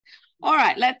All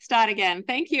right, let's start again.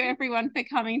 Thank you everyone for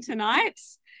coming tonight.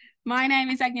 My name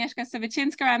is Agnieszka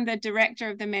Savichinska. I'm the director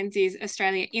of the Menzies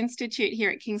Australia Institute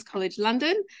here at King's College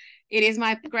London. It is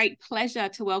my great pleasure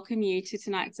to welcome you to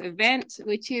tonight's event,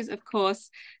 which is, of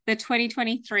course, the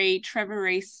 2023 Trevor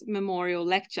Reese Memorial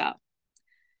Lecture.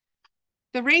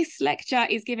 The Reese Lecture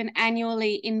is given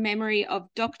annually in memory of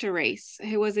Dr. Reese,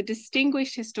 who was a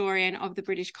distinguished historian of the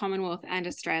British Commonwealth and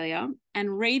Australia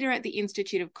and reader at the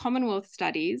Institute of Commonwealth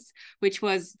Studies, which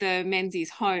was the Menzies'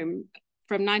 home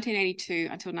from 1982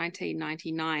 until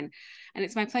 1999. And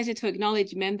it's my pleasure to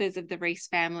acknowledge members of the Reese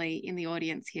family in the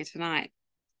audience here tonight.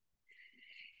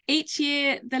 Each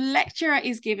year, the lecture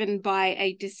is given by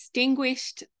a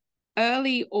distinguished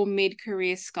early or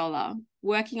mid-career scholar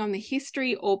working on the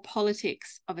history or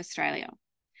politics of Australia.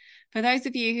 For those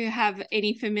of you who have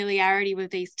any familiarity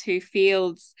with these two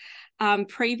fields,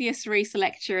 previous Reese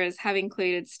lecturers have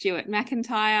included Stuart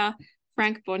McIntyre,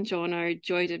 Frank Bongiorno,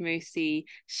 Joy DeMusi,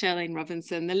 Shirlene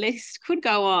Robinson. The list could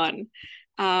go on.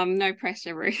 No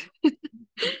pressure, Ruth.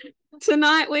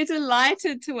 Tonight, we're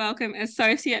delighted to welcome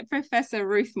Associate Professor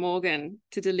Ruth Morgan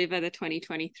to deliver the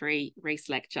 2023 Reese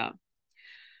Lecture.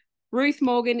 Ruth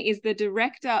Morgan is the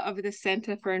Director of the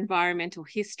Centre for Environmental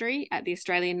History at the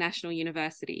Australian National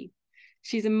University.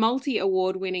 She's a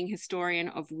multi-award-winning historian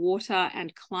of water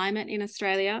and climate in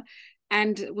Australia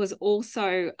and was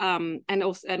also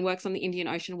and works on the Indian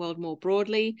Ocean world more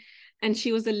broadly. And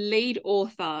she was a lead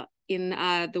author in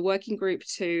the Working Group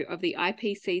 2 of the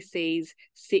IPCC's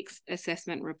 6th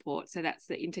Assessment Report. So that's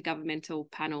the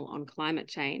Intergovernmental Panel on Climate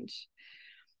Change.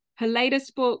 Her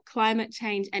latest book, Climate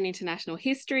Change and International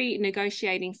History,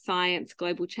 Negotiating Science,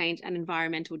 Global Change and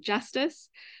Environmental Justice,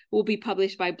 will be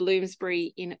published by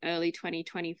Bloomsbury in early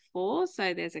 2024.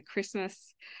 So there's a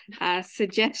Christmas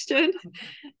suggestion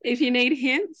if you need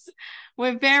hints.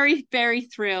 We're very, very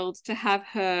thrilled to have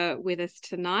her with us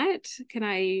tonight. Can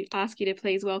I ask you to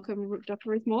please welcome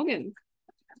Dr. Ruth Morgan?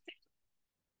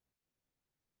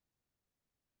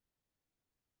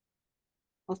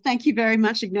 Well, thank you very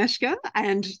much, Agnieszka,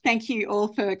 and thank you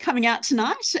all for coming out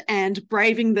tonight and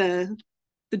braving the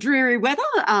dreary weather.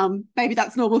 Maybe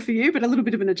that's normal for you, but a little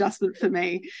bit of an adjustment for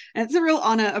me. And it's a real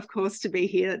honour, of course, to be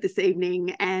here this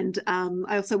evening. And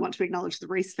I also want to acknowledge the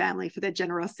Reese family for their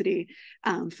generosity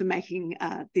for making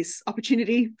this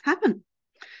opportunity happen.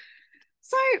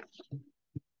 So, make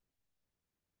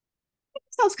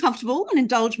yourselves comfortable and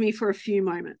indulge me for a few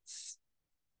moments.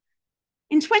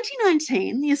 In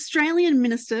 2019, the Australian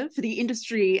Minister for the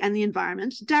Industry and the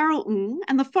Environment, Darryl Ng,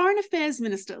 and the Foreign Affairs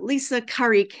Minister, Lisa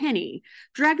Curry-Kenny,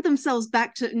 dragged themselves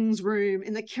back to Ng's room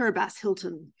in the Kiribati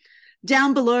Hilton.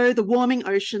 Down below, the warming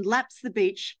ocean laps the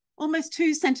beach, almost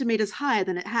 2 centimetres higher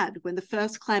than it had when the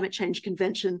first climate change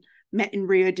convention met in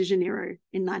Rio de Janeiro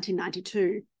in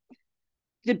 1992. It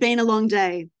had been a long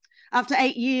day. After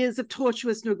 8 years of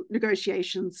tortuous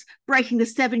negotiations, breaking the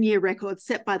 7-year record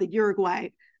set by the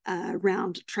Uruguay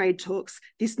round trade talks,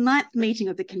 this 9th meeting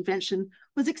of the convention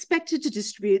was expected to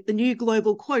distribute the new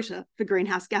global quota for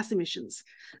greenhouse gas emissions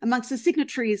amongst the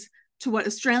signatories to what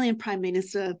Australian Prime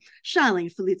Minister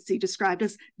Charlene Felici described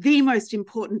as the most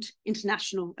important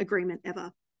international agreement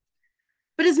ever.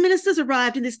 But as ministers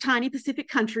arrived in this tiny Pacific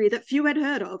country that few had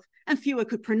heard of and fewer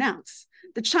could pronounce,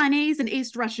 the Chinese and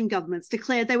East Russian governments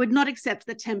declared they would not accept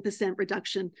the 10%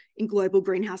 reduction in global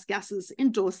greenhouse gases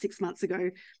endorsed 6 months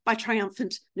ago by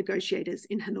triumphant negotiators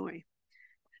in Hanoi.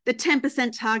 The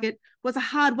 10% target was a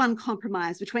hard-won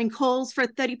compromise between calls for a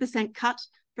 30% cut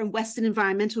from Western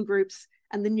environmental groups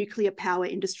and the nuclear power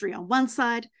industry on one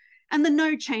side, and the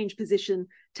no change position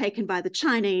taken by the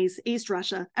Chinese, East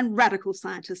Russia, and radical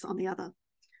scientists on the other.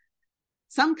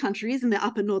 Some countries in the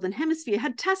upper northern hemisphere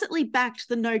had tacitly backed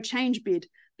the no change bid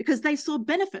because they saw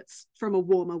benefits from a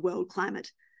warmer world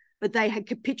climate, but they had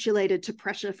capitulated to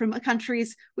pressure from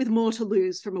countries with more to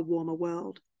lose from a warmer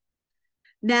world.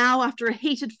 Now, after a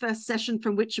heated first session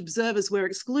from which observers were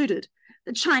excluded,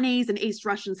 the Chinese and East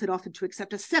Russians had offered to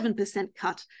accept a 7%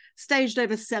 cut, staged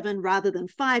over 7 rather than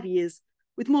 5 years,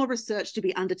 with more research to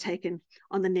be undertaken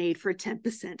on the need for a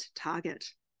 10% target.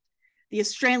 The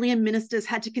Australian ministers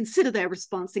had to consider their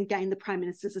response and gain the Prime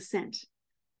Minister's assent.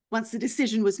 Once the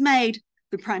decision was made,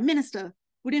 the Prime Minister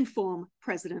would inform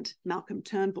President Malcolm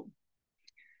Turnbull.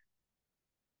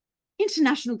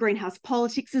 International greenhouse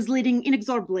politics is leading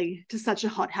inexorably to such a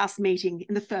hothouse meeting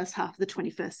in the first half of the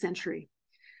 21st century.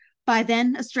 By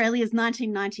then, Australia's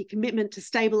 1990 commitment to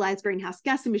stabilise greenhouse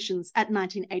gas emissions at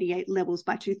 1988 levels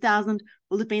by 2000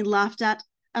 will have been laughed at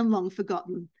and long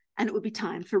forgotten, and it would be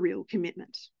time for real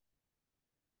commitment.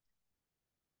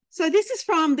 So this is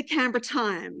from the Canberra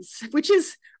Times, which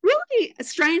is really a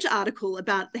strange article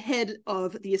about the head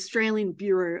of the Australian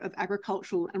Bureau of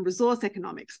Agricultural and Resource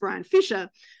Economics, Brian Fisher,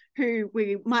 who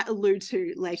we might allude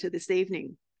to later this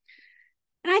evening.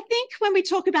 And I think when we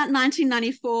talk about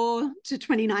 1994 to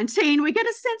 2019, we get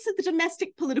a sense of the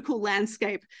domestic political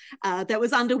landscape that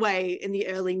was underway in the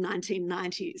early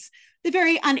 1990s, the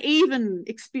very uneven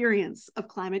experience of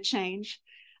climate change.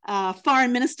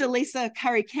 Foreign Minister Lisa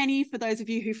Curry-Kenny, for those of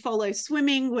you who follow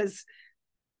swimming, was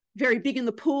very big in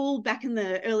the pool back in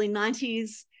the early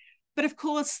 90s. But of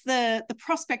course, the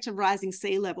prospect of rising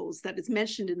sea levels that is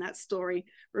mentioned in that story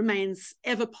remains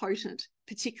ever potent,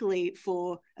 particularly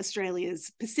for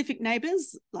Australia's Pacific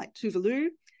neighbours like Tuvalu,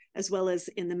 as well as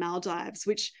in the Maldives,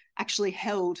 which actually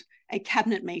held a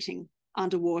cabinet meeting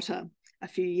underwater a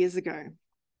few years ago.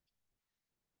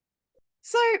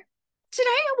 So today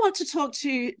I want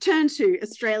to turn to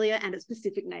Australia and its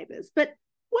Pacific neighbours, but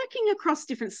working across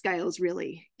different scales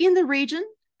really, in the region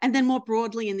and then more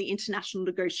broadly in the international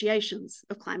negotiations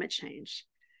of climate change.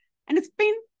 And it's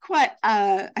been quite,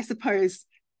 I suppose,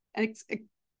 an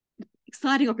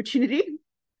exciting opportunity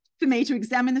for me to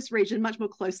examine this region much more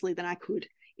closely than I could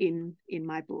in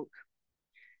my book.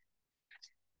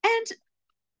 And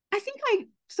I think I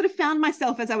sort of found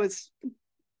myself as I was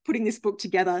putting this book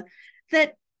together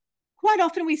that quite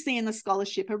often we see in the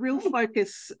scholarship a real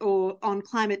focus on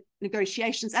climate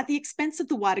negotiations at the expense of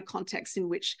the wider context in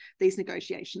which these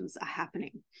negotiations are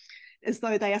happening, as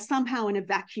though they are somehow in a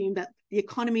vacuum, that the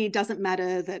economy doesn't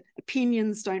matter, that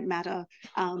opinions don't matter,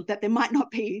 that there might not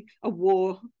be a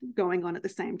war going on at the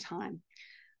same time.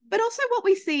 But also what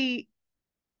we see,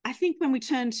 I think, when we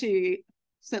turn to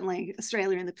certainly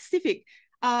Australia and the Pacific,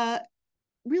 are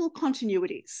real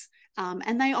continuities.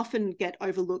 And they often get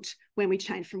overlooked when we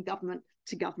change from government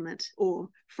to government or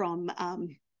from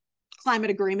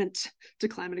climate agreement to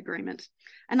climate agreement.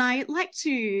 And I like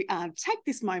to take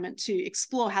this moment to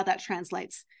explore how that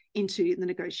translates into the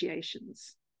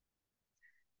negotiations.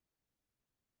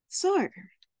 So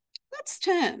let's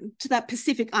turn to that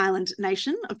Pacific island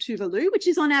nation of Tuvalu, which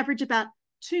is on average about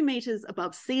 2 meters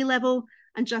above sea level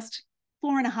and just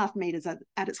 4.5 meters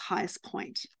at its highest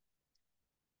point.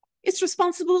 It's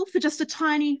responsible for just a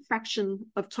tiny fraction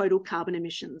of total carbon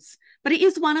emissions, but it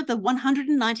is one of the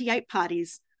 198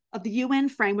 parties of the UN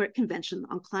Framework Convention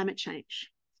on Climate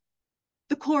Change.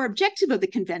 The core objective of the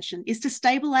convention is to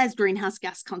stabilise greenhouse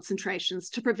gas concentrations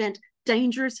to prevent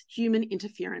dangerous human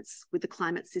interference with the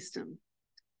climate system.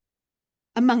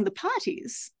 Among the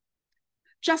parties,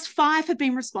 just 5 have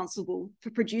been responsible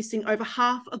for producing over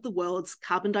half of the world's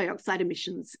carbon dioxide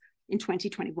emissions in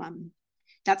 2021.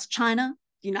 That's China,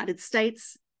 the United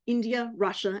States, India,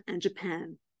 Russia, and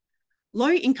Japan.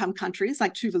 Low-income countries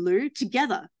like Tuvalu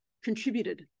together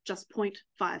contributed just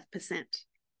 0.5%.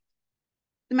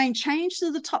 The main change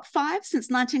to the top 5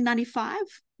 since 1995,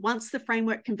 once the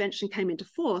Framework Convention came into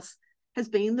force, has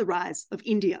been the rise of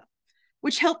India,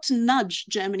 which helped to nudge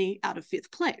Germany out of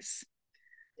 5th place.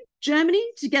 Germany,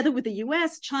 together with the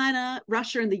US, China,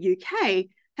 Russia, and the UK,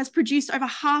 has produced over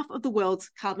half of the world's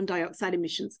carbon dioxide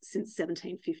emissions since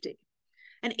 1750.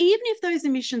 And even if those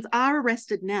emissions are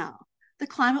arrested now, the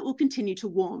climate will continue to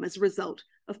warm as a result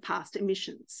of past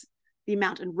emissions. The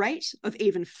amount and rate of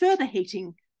even further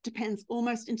heating depends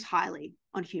almost entirely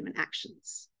on human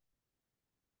actions.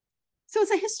 So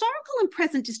as a historical and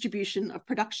present distribution of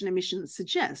production emissions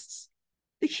suggests,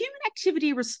 the human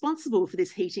activity responsible for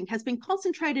this heating has been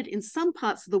concentrated in some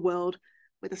parts of the world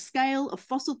where the scale of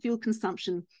fossil fuel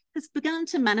consumption has begun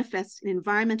to manifest in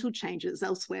environmental changes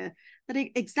elsewhere that are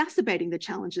exacerbating the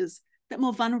challenges that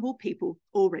more vulnerable people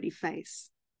already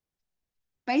face.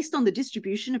 Based on the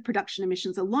distribution of production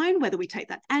emissions alone, whether we take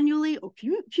that annually or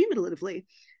cumulatively,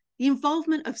 the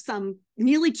involvement of some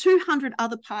nearly 200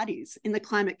 other parties in the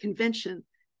Climate Convention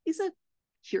is a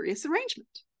curious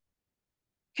arrangement.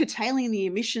 Curtailing the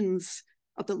emissions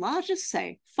of the largest,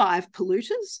 say, 5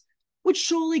 polluters would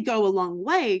surely go a long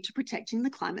way to protecting the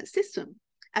climate system,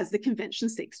 as the convention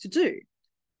seeks to do.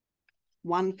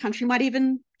 One country might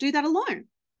even do that alone.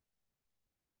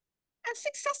 And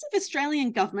successive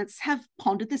Australian governments have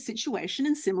pondered the situation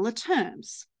in similar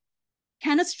terms.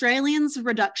 Can Australians'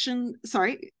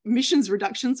 emissions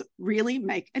reductions really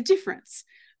make a difference?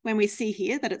 When we see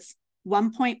here that it's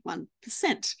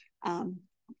 1.1%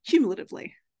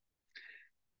 cumulatively.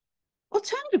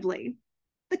 Alternatively,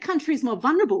 the countries more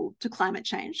vulnerable to climate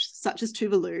change, such as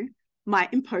Tuvalu,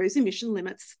 might impose emission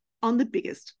limits on the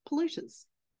biggest polluters.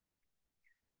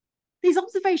 These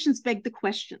observations beg the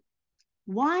question,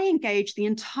 why engage the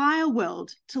entire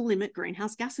world to limit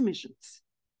greenhouse gas emissions?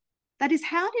 That is,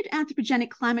 how did anthropogenic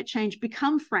climate change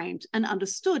become framed and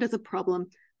understood as a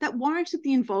problem that warranted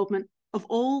the involvement of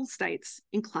all states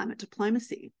in climate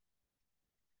diplomacy?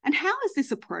 And how has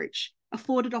this approach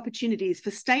afforded opportunities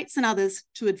for states and others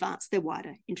to advance their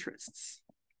wider interests?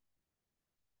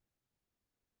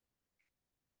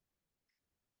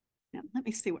 Now, let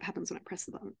me see what happens when I press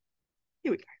the button.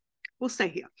 Here we go. We'll stay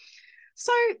here.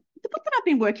 So the book that I've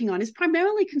been working on is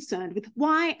primarily concerned with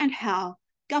why and how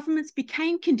governments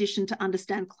became conditioned to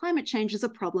understand climate change as a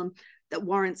problem that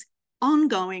warrants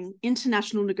ongoing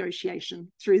international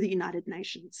negotiation through the United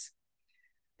Nations.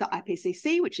 The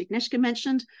IPCC, which Agnieszka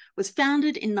mentioned, was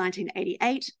founded in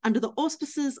 1988 under the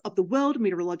auspices of the World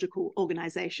Meteorological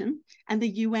Organization and the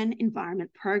UN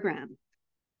Environment Programme.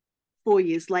 4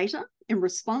 years later, in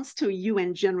response to a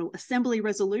UN General Assembly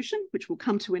resolution, which we'll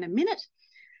come to in a minute,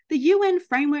 the UN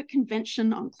Framework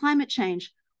Convention on Climate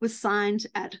Change was signed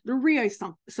at the Rio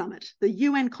Summit, the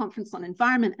UN Conference on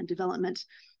Environment and Development,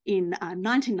 in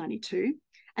 1992,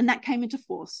 and that came into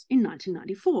force in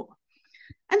 1994.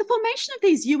 And the formation of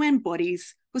these UN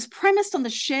bodies was premised on the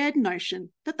shared notion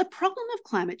that the problem of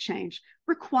climate change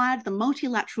required the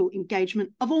multilateral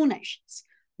engagement of all nations,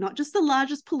 not just the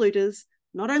largest polluters,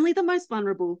 not only the most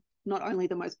vulnerable, not only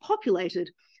the most populated,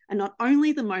 and not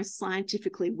only the most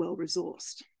scientifically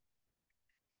well-resourced.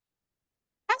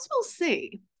 As we'll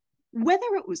see,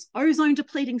 whether it was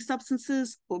ozone-depleting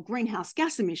substances or greenhouse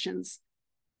gas emissions,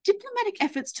 diplomatic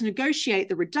efforts to negotiate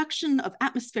the reduction of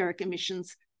atmospheric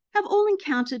emissions have all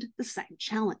encountered the same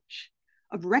challenge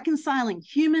of reconciling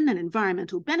human and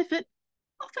environmental benefit,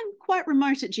 often quite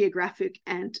remote at geographic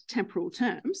and temporal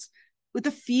terms, with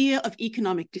the fear of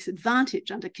economic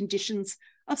disadvantage under conditions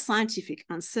of scientific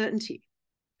uncertainty.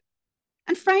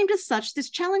 And framed as such, this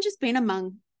challenge has been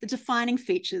among the defining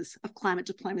features of climate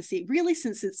diplomacy really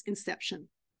since its inception.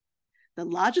 The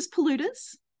largest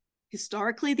polluters,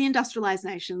 historically the industrialized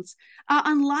nations, are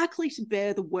unlikely to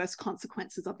bear the worst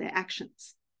consequences of their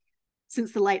actions.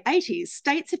 Since the late 80s,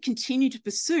 states have continued to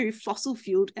pursue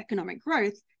fossil-fueled economic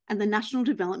growth and the national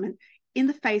development in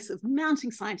the face of mounting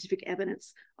scientific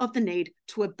evidence of the need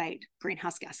to abate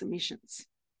greenhouse gas emissions.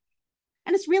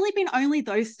 And it's really been only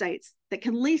those states that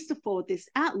can least afford this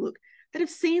outlook that have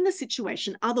seen the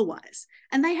situation otherwise,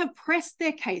 and they have pressed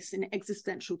their case in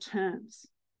existential terms.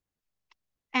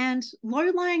 And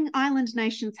low-lying island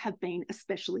nations have been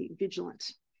especially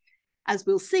vigilant. As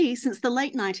we'll see, since the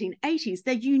late 1980s,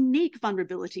 their unique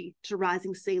vulnerability to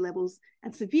rising sea levels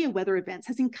and severe weather events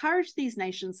has encouraged these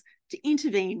nations to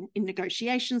intervene in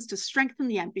negotiations to strengthen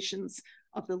the ambitions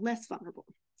of the less vulnerable.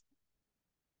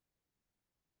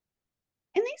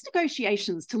 In these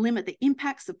negotiations to limit the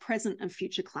impacts of present and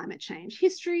future climate change,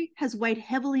 history has weighed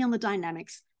heavily on the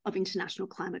dynamics of international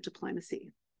climate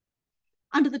diplomacy.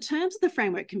 Under the terms of the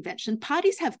Framework Convention,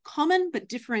 parties have common but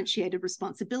differentiated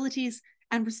responsibilities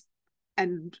and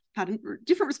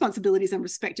different responsibilities and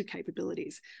respective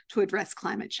capabilities to address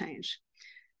climate change.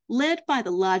 Led by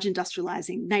the large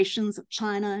industrializing nations of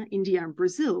China, India, and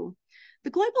Brazil, the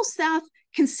Global South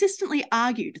consistently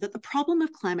argued that the problem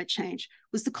of climate change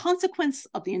was the consequence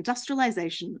of the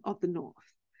industrialization of the North.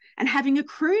 And having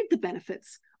accrued the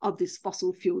benefits of this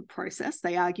fossil-fueled process,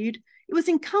 they argued, it was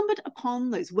incumbent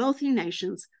upon those wealthy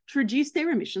nations to reduce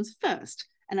their emissions first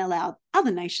and allow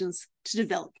other nations to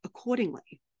develop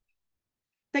accordingly.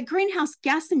 That greenhouse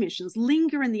gas emissions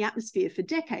linger in the atmosphere for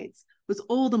decades was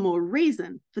all the more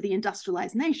reason for the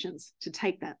industrialized nations to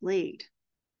take that lead.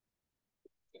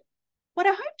 What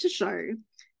I hope to show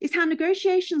is how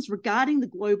negotiations regarding the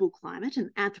global climate and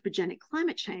anthropogenic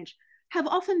climate change have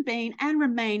often been and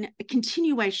remain a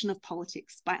continuation of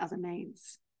politics by other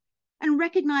means. And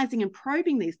recognising and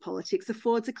probing these politics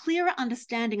affords a clearer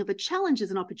understanding of the challenges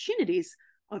and opportunities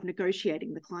of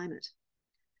negotiating the climate.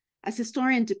 As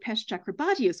historian Dipesh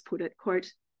Chakrabarty has put it,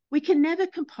 quote, "We can never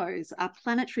compose our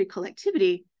planetary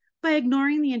collectivity by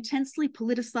ignoring the intensely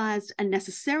politicized and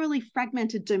necessarily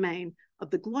fragmented domain of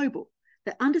the global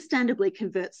that understandably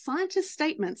converts scientists'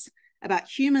 statements about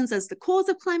humans as the cause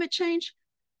of climate change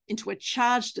into a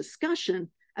charged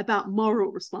discussion about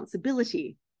moral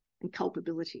responsibility and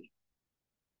culpability."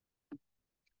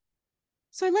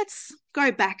 So let's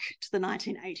go back to the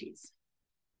 1980s.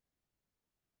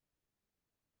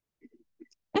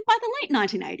 And by the late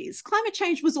 1980s, climate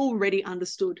change was already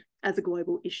understood as a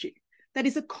global issue that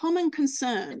is a common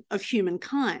concern of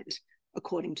humankind,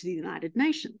 according to the United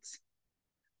Nations.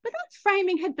 But that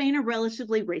framing had been a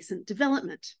relatively recent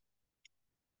development.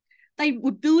 They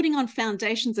were building on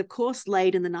foundations, of course,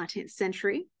 laid in the 19th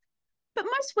century, But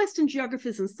most Western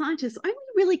geographers and scientists only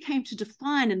really came to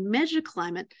define and measure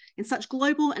climate in such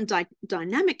global and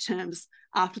dynamic terms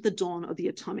after the dawn of the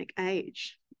atomic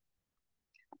age.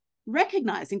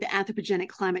 Recognizing that anthropogenic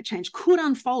climate change could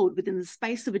unfold within the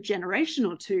space of a generation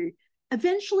or two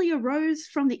eventually arose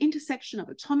from the intersection of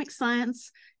atomic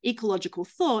science, ecological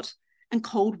thought, and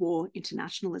Cold War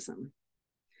internationalism.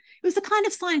 It was the kind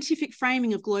of scientific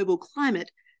framing of global climate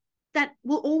that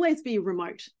will always be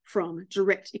remote from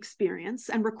direct experience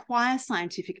and require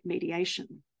scientific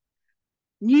mediation.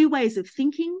 New ways of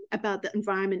thinking about the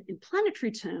environment in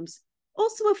planetary terms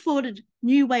also afforded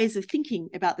new ways of thinking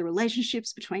about the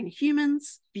relationships between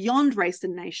humans, beyond race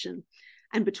and nation,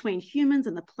 and between humans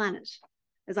and the planet,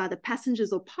 as either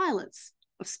passengers or pilots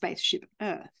of spaceship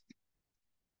Earth.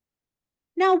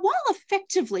 Now, while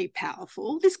effectively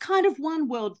powerful, this kind of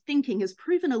one-world thinking has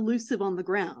proven elusive on the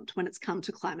ground when it's come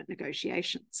to climate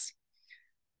negotiations.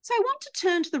 So I want to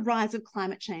turn to the rise of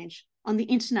climate change on the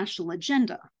international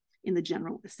agenda in the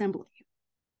General Assembly.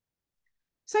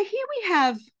 So here we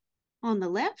have on the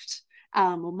left,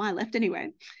 or my left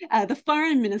anyway, the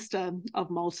Foreign Minister of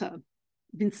Malta,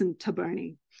 Vincent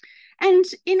Taboni. And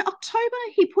in October,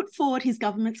 he put forward his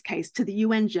government's case to the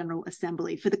UN General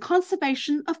Assembly for the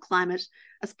conservation of climate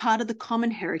as part of the common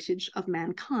heritage of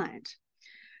mankind.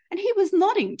 And he was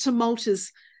nodding to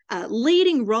Malta's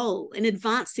leading role in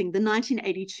advancing the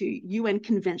 1982 UN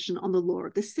Convention on the Law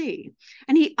of the Sea.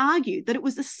 And he argued that it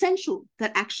was essential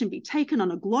that action be taken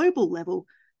on a global level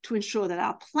to ensure that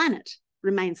our planet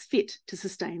remains fit to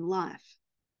sustain life.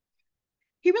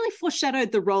 He really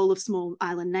foreshadowed the role of small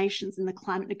island nations in the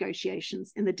climate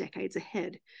negotiations in the decades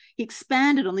ahead. He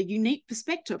expanded on the unique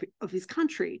perspective of his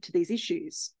country to these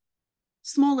issues.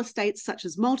 Smaller states such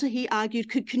as Malta, he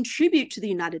argued, could contribute to the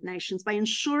United Nations by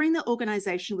ensuring the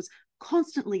organisation was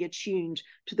constantly attuned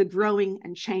to the growing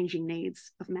and changing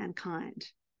needs of mankind.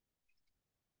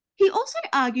 He also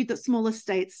argued that smaller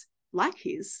states like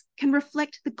his can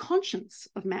reflect the conscience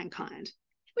of mankind,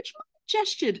 which might have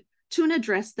gestured to an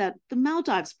address that the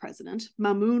Maldives president,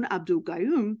 Maumoon Abdul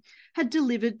Gayoom, had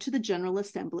delivered to the General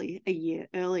Assembly a year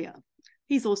earlier.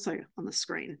 He's also on the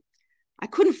screen. I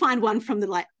couldn't find one from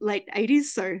the late 80s,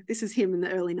 so this is him in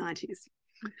the early 90s.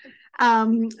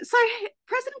 So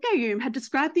President Gayoom had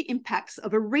described the impacts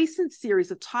of a recent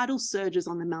series of tidal surges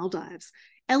on the Maldives,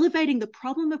 elevating the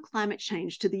problem of climate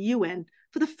change to the UN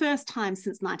for the first time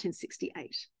since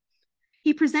 1968.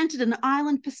 He presented an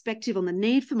island perspective on the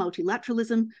need for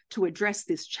multilateralism to address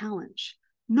this challenge.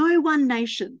 No one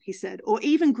nation, he said, or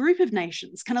even group of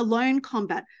nations can alone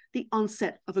combat the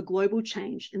onset of a global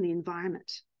change in the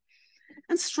environment.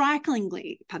 And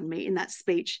strikingly, in that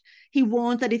speech, he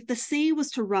warned that if the sea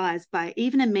was to rise by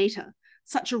even a metre,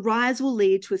 such a rise will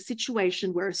lead to a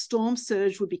situation where a storm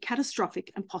surge would be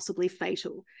catastrophic and possibly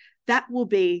fatal. That will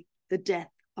be the death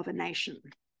of a nation,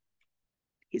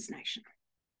 his nation.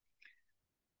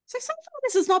 So far,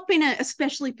 this has not been an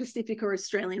especially Pacific or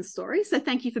Australian story, so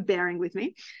thank you for bearing with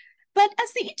me. But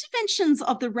as the interventions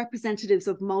of the representatives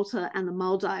of Malta and the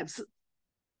Maldives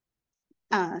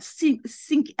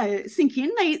sink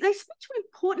in, they speak to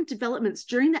important developments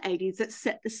during the 80s that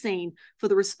set the scene for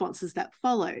the responses that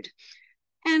followed.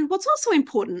 And what's also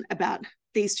important about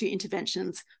these two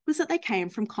interventions was that they came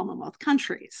from Commonwealth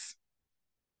countries.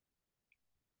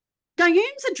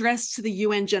 Gayoom's address to the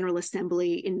UN General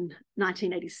Assembly in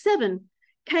 1987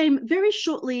 came very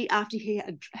shortly after he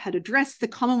had addressed the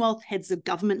Commonwealth Heads of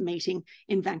Government meeting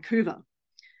in Vancouver.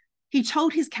 He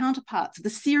told his counterparts of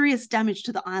the serious damage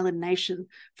to the island nation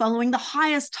following the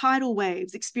highest tidal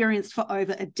waves experienced for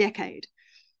over a decade,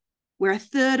 where a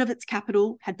third of its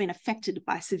capital had been affected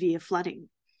by severe flooding.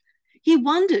 He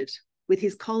wondered with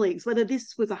his colleagues whether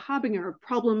this was a harbinger of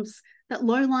problems that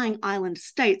low-lying island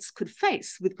states could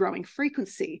face with growing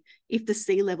frequency if the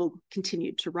sea level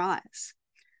continued to rise.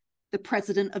 The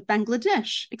president of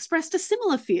Bangladesh expressed a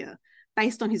similar fear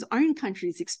based on his own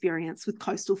country's experience with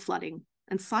coastal flooding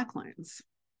and cyclones.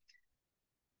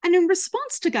 And in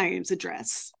response to Gayoom's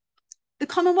address, the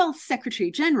Commonwealth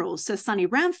Secretary-General, Sir Sunny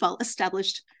Ramphal,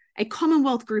 established a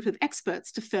Commonwealth group of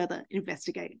experts to further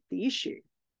investigate the issue.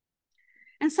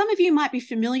 And some of you might be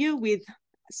familiar with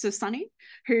Sir Sunny,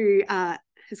 who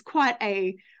has quite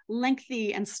a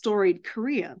lengthy and storied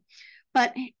career.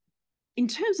 But in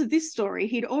terms of this story,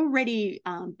 he'd already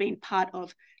been part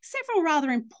of several rather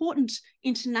important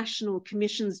international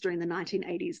commissions during the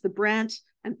 1980s, the Brandt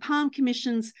and Palm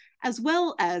commissions, as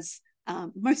well as,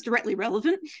 most directly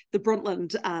relevant, the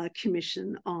Brundtland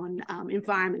Commission on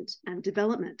Environment and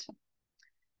Development.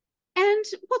 And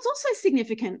what's also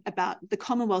significant about the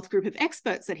Commonwealth group of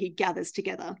experts that he gathers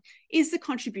together is the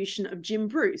contribution of Jim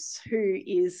Bruce, who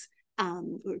is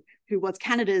who was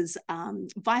Canada's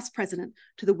vice president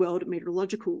to the World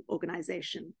Meteorological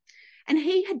Organization. And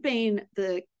he had been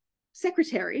the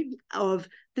secretary of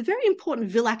the very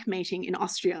important Villach meeting in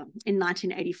Austria in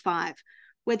 1985,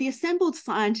 where the assembled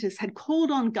scientists had called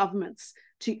on governments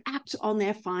to act on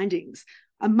their findings,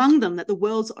 among them that the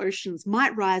world's oceans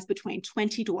might rise between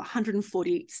 20 to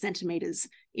 140 centimetres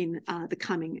in the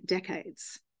coming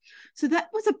decades. So that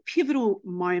was a pivotal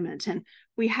moment, and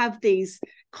we have these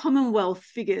Commonwealth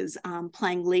figures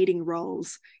playing leading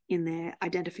roles in their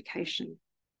identification.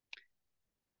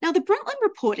 Now, the Brundtland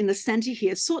report in the centre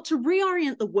here sought to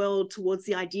reorient the world towards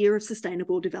the idea of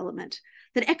sustainable development,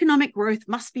 that economic growth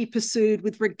must be pursued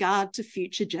with regard to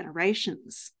future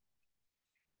generations.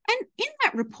 And in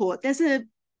that report, there's a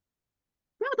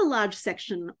rather large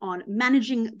section on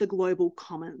managing the global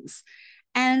commons.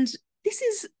 And this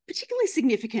is particularly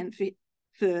significant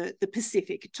for the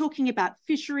Pacific, talking about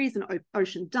fisheries and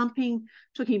ocean dumping,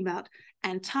 talking about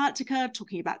Antarctica,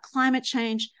 talking about climate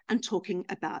change, and talking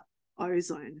about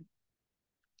ozone.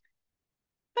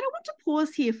 But I want to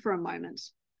pause here for a moment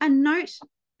and note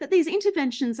that these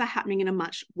interventions are happening in a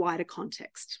much wider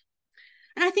context.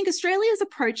 And I think Australia's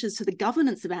approaches to the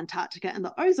governance of Antarctica and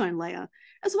the ozone layer,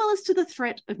 as well as to the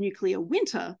threat of nuclear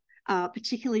winter, are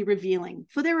particularly revealing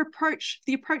for their approach,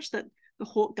 the approach that the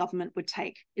Hawke government would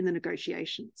take in the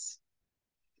negotiations.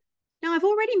 Now, I've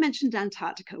already mentioned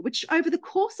Antarctica, which over the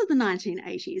course of the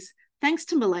 1980s, thanks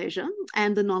to Malaysia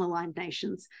and the non-aligned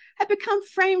nations, had become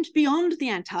framed beyond the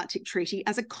Antarctic Treaty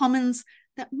as a commons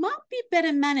that might be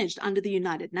better managed under the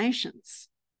United Nations.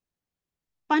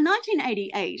 By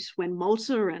 1988, when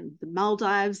Malta and the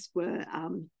Maldives were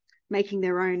making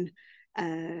their own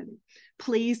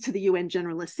pleas to the UN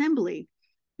General Assembly,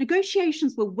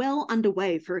 negotiations were well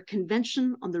underway for a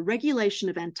convention on the regulation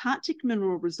of Antarctic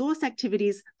mineral resource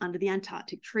activities under the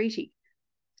Antarctic Treaty.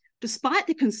 Despite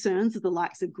the concerns of the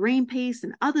likes of Greenpeace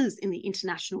and others in the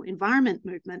international environment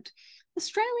movement,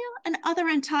 Australia and other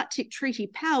Antarctic Treaty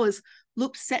powers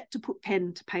looked set to put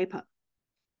pen to paper.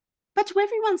 But to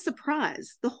everyone's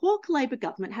surprise, the Hawke Labor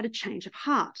government had a change of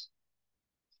heart.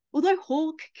 Although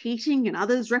Hawke, Keating and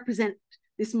others represent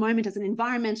this moment as an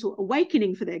environmental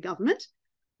awakening for their government,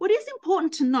 what is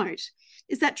important to note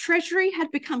is that Treasury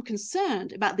had become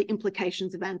concerned about the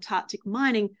implications of Antarctic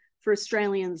mining for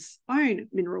Australians' own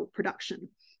mineral production,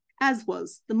 as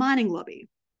was the mining lobby.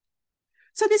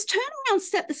 So this turnaround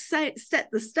set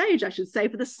the stage, I should say,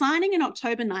 for the signing in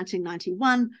October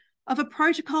 1991 of a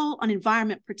protocol on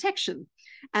environment protection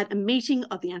at a meeting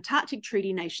of the Antarctic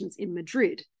Treaty Nations in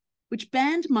Madrid, which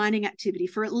banned mining activity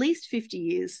for at least 50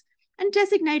 years and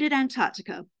designated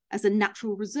Antarctica as a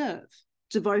natural reserve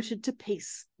devoted to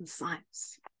peace and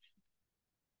science.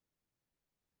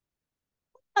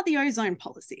 What about the ozone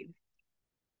policy?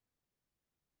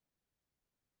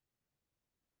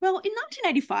 Well, in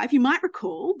 1985, you might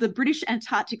recall, the British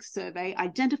Antarctic Survey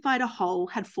identified a hole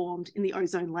had formed in the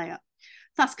ozone layer,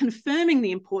 thus confirming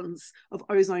the importance of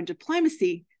ozone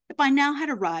diplomacy that by now had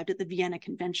arrived at the Vienna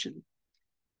Convention.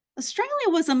 Australia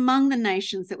was among the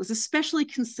nations that was especially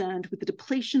concerned with the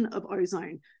depletion of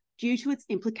ozone due to its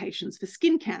implications for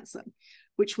skin cancer,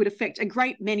 which would affect a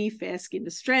great many fair-skinned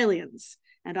Australians.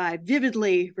 And I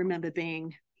vividly remember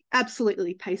being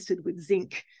absolutely pasted with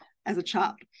zinc as a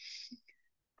child.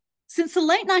 Since the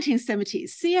late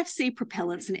 1970s, CFC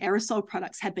propellants and aerosol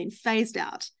products had been phased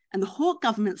out, and the Hawke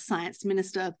government's science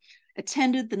minister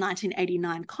attended the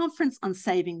 1989 Conference on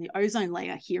Saving the Ozone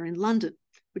Layer here in London,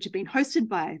 which had been hosted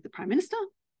by the Prime Minister,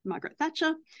 Margaret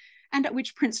Thatcher, and at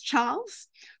which Prince Charles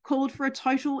called for a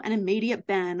total and immediate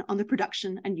ban on the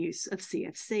production and use of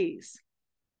CFCs.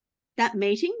 That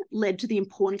meeting led to the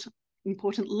important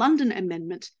London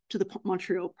Amendment to the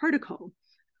Montreal Protocol,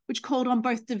 which called on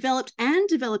both developed and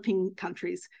developing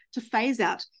countries to phase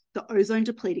out the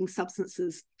ozone-depleting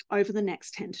substances over the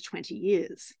next 10 to 20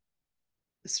 years.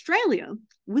 Australia,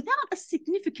 without a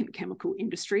significant chemical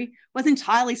industry, was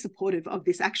entirely supportive of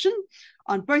this action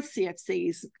on both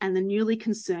CFCs and the newly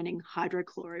concerning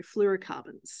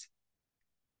hydrochlorofluorocarbons.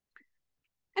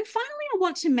 And finally, I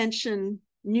want to mention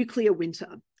nuclear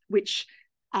winter, which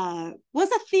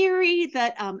was a theory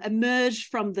that emerged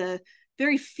from the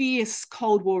very fierce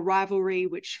Cold War rivalry,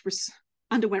 which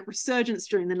underwent resurgence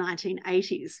during the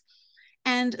 1980s.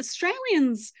 And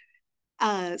Australians'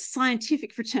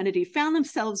 scientific fraternity found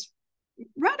themselves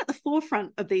right at the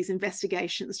forefront of these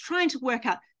investigations, trying to work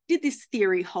out, did this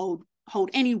theory hold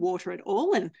any water at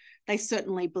all? And they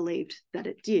certainly believed that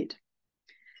it did.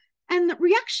 And the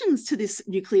reactions to this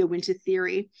nuclear winter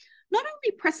theory not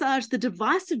only presaged the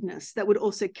divisiveness that would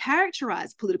also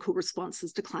characterize political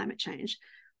responses to climate change,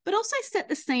 but also set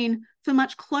the scene for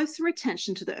much closer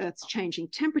attention to the Earth's changing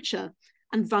temperature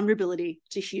and vulnerability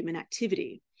to human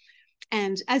activity.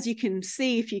 And as you can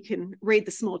see, if you can read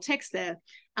the small text there,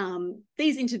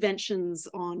 these interventions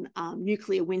on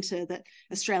nuclear winter that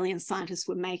Australian scientists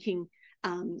were making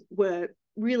were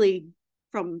really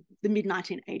from the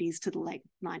mid-1980s to the late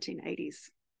 1980s.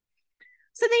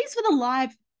 So these were the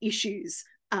live issues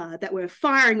that were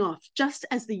firing off just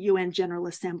as the UN General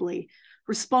Assembly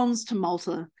responds to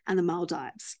Malta and the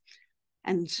Maldives.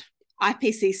 And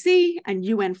IPCC and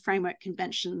UN Framework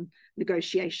Convention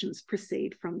negotiations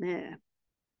proceed from there.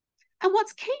 And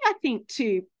what's key, I think,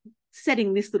 to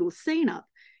setting this little scene up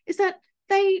is that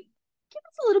they give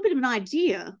us a little bit of an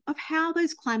idea of how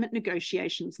those climate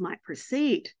negotiations might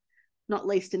proceed, not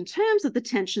least in terms of the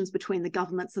tensions between the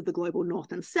governments of the global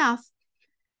north and south,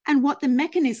 and what the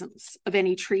mechanisms of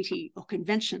any treaty or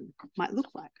convention might look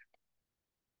like.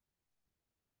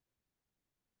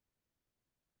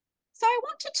 So I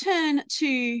want to turn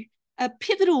to a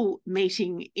pivotal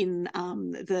meeting in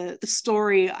the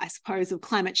story, I suppose, of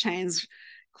climate change's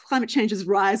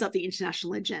rise up the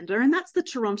international agenda, and that's the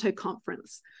Toronto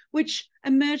Conference, which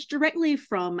emerged directly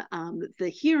from the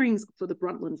hearings for the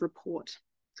Brundtland report.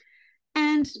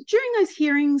 And during those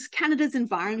hearings, Canada's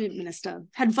Environment Minister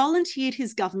had volunteered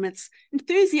his government's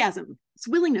enthusiasm, its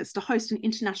willingness to host an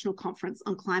international conference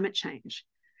on climate change.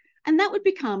 And that would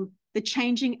become the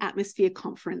Changing Atmosphere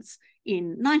Conference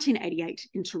in 1988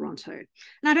 in Toronto. And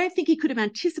I don't think he could have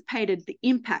anticipated the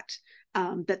impact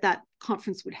that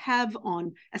conference would have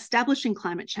on establishing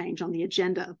climate change on the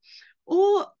agenda,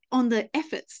 or on the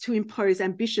efforts to impose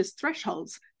ambitious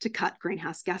thresholds to cut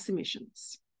greenhouse gas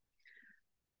emissions.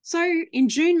 So in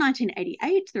June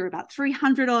 1988, there were about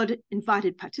 300 odd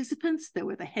invited participants. There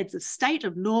were the heads of state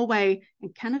of Norway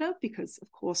and Canada, because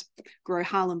of course, Gro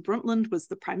Harlem Brundtland was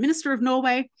the Prime Minister of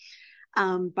Norway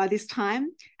by this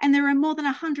time. And there were more than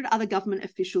 100 other government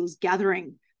officials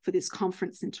gathering for this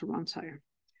conference in Toronto.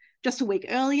 Just a week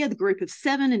earlier, the group of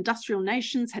 7 industrial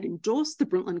nations had endorsed the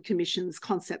Brundtland Commission's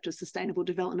concept of sustainable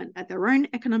development at their own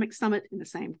economic summit in the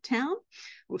same town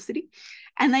or city.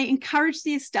 And they encouraged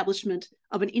the establishment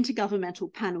of an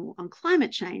intergovernmental panel on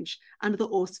climate change under the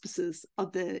auspices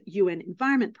of the UN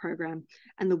Environment Programme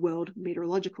and the World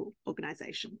Meteorological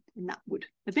Organization. And that would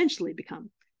eventually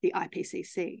become the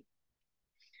IPCC.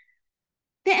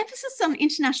 Their emphasis on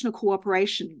international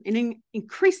cooperation in an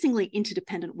increasingly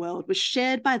interdependent world was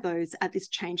shared by those at this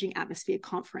Changing Atmosphere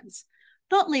Conference,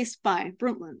 not least by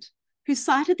Brundtland, who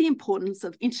cited the importance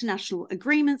of international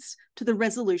agreements to the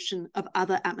resolution of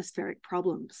other atmospheric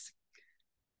problems.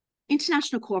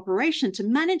 International cooperation to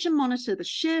manage and monitor the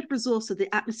shared resource of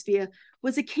the atmosphere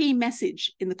was a key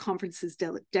message in the conference's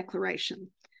declaration,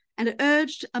 and it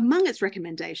urged, among its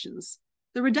recommendations,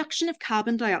 the reduction of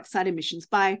carbon dioxide emissions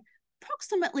by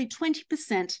approximately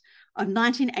 20% of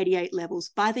 1988 levels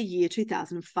by the year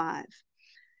 2005.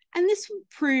 And this would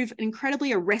prove an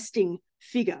incredibly arresting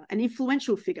figure, an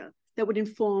influential figure that would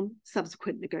inform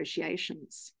subsequent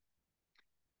negotiations.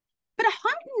 But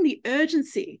heightening the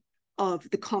urgency of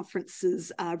the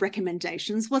conference's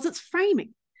recommendations was its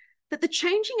framing, that the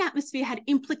changing atmosphere had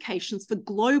implications for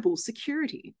global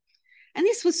security. And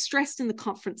this was stressed in the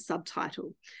conference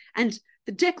subtitle. And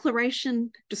the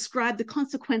declaration described the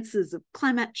consequences of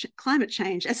climate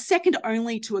change as second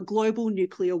only to a global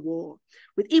nuclear war,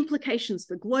 with implications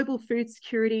for global food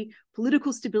security,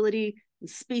 political stability, and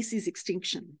species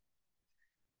extinction.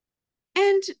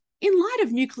 And in light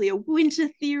of nuclear winter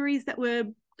theories that were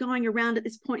going around at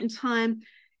this point in time,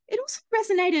 it also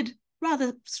resonated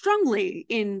rather strongly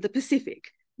in the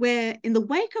Pacific, where in the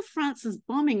wake of France's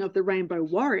bombing of the Rainbow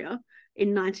Warrior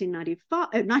in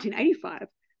 1985,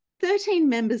 13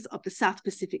 members of the South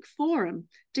Pacific Forum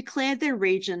declared their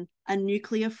region a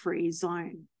nuclear-free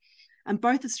zone, and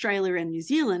both Australia and New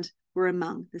Zealand were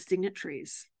among the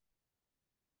signatories.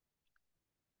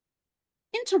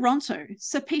 In Toronto,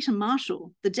 Sir Peter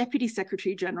Marshall, the Deputy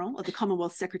Secretary-General of the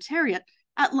Commonwealth Secretariat,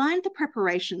 outlined the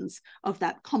preparations of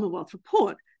that Commonwealth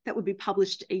report that would be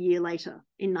published a year later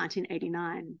in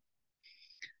 1989.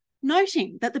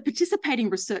 Noting that the participating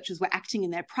researchers were acting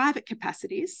in their private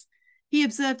capacities, he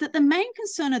observed that the main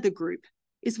concern of the group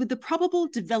is with the probable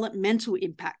developmental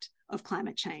impact of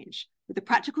climate change, with the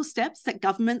practical steps that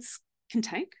governments can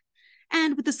take,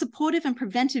 and with the supportive and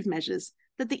preventive measures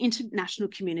that the international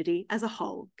community as a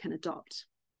whole can adopt.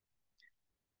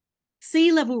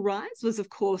 Sea level rise was, of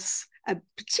course, a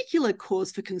particular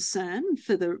cause for concern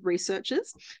for the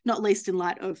researchers, not least in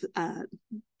light of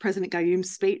President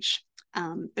Gayoom's speech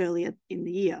earlier in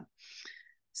the year.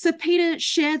 So Peter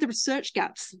shared the research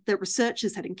gaps that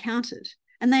researchers had encountered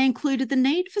and they included the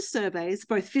need for surveys,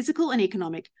 both physical and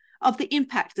economic, of the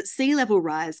impact that sea level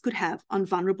rise could have on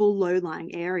vulnerable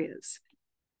low-lying areas.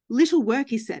 Little work,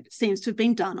 he said, seems to have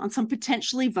been done on some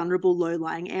potentially vulnerable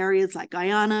low-lying areas like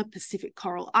Guyana, Pacific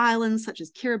Coral Islands such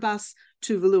as Kiribati,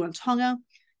 Tuvalu and Tonga,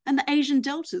 and the Asian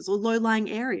deltas or low-lying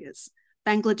areas,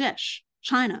 Bangladesh,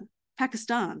 China,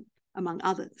 Pakistan, among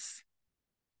others.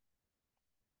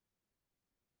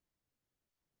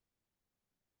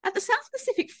 At the South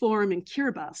Pacific Forum in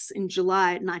Kiribati in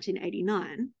July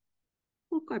 1989,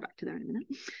 we'll go back to there in a minute,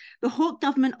 the Hawke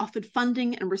government offered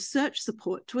funding and research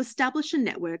support to establish a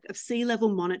network of sea level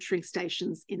monitoring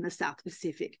stations in the South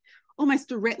Pacific, almost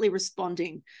directly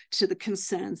responding to the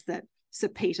concerns that Sir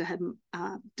Peter had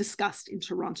discussed in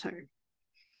Toronto.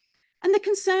 And the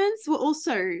concerns were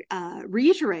also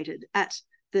reiterated at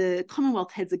the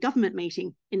Commonwealth Heads of Government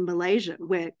meeting in Malaysia,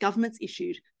 where governments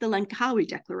issued the Langkawi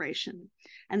Declaration.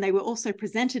 And they were also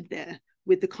presented there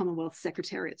with the Commonwealth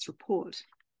Secretariat's report.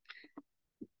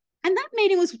 And that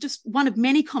meeting was just one of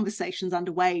many conversations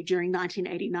underway during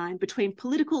 1989 between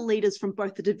political leaders from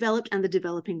both the developed and the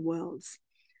developing worlds.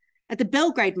 At the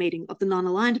Belgrade meeting of the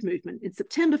non-aligned movement in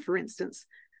September, for instance,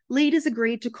 leaders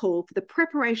agreed to call for the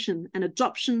preparation and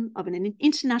adoption of an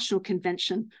international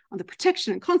convention on the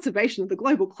protection and conservation of the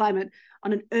global climate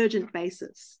on an urgent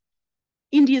basis.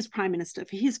 India's Prime Minister,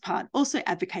 for his part, also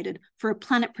advocated for a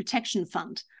planet protection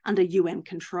fund under UN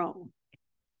control.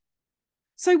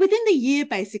 So within the year,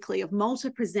 basically, of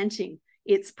Malta presenting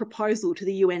its proposal to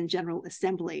the UN General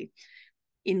Assembly,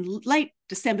 in late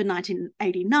December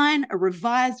 1989, a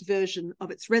revised version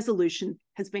of its resolution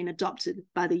has been adopted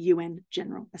by the UN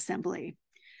General Assembly.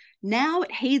 Now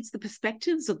it heeds the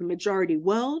perspectives of the majority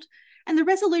world, and the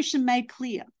resolution made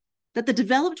clear that the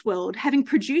developed world, having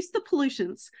produced the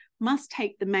pollutants, must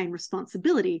take the main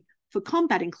responsibility for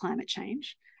combating climate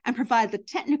change and provide the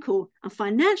technical and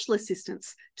financial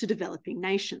assistance to developing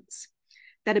nations.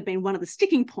 That had been one of the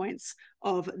sticking points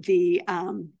of the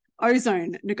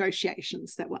ozone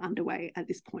negotiations that were underway at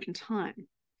this point in time.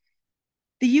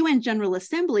 The UN General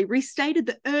Assembly restated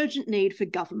the urgent need for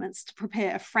governments to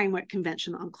prepare a framework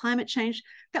convention on climate change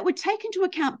that would take into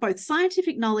account both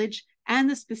scientific knowledge and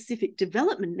the specific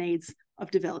development needs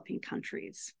of developing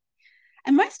countries.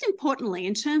 And most importantly,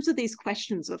 in terms of these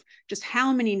questions of just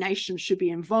how many nations should be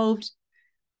involved,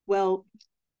 well,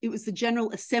 it was the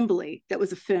General Assembly that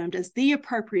was affirmed as the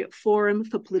appropriate forum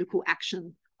for political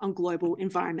action on global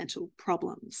environmental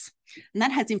problems. And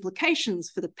that has implications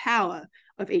for the power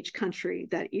of each country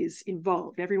that is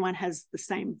involved. Everyone has the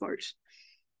same vote.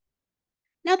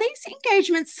 Now, these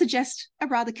engagements suggest a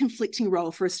rather conflicting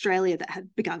role for Australia that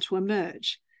had begun to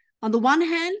emerge. On the one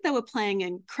hand, they were playing an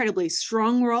incredibly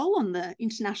strong role on the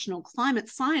international climate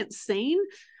science scene,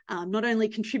 not only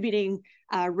contributing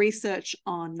research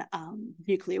on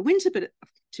nuclear winter, but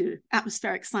to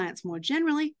atmospheric science more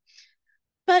generally,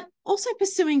 but also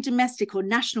pursuing domestic or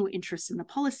national interests in the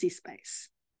policy space.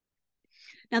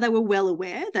 Now, they were well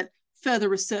aware that further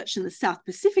research in the South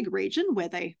Pacific region, where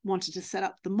they wanted to set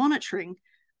up the monitoring,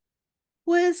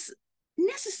 was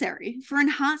necessary for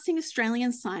enhancing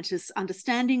Australian scientists'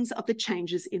 understandings of the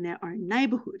changes in their own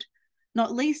neighbourhood,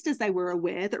 not least as they were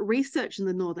aware that research in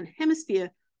the Northern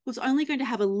Hemisphere was only going to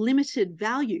have a limited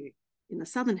value in the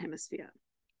Southern Hemisphere.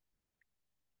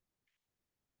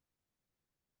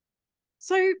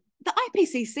 So the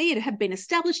IPCC, it had been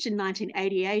established in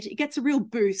 1988. It gets a real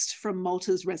boost from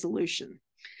Malta's resolution,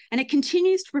 and it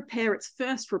continues to prepare its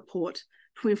first report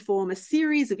to inform a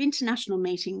series of international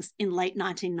meetings in late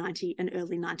 1990 and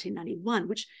early 1991,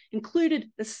 which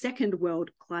included the Second World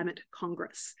Climate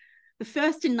Congress. The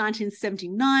first in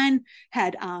 1979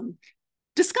 had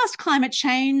discussed climate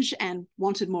change and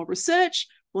wanted more research.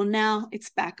 Well, now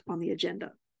it's back on the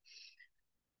agenda.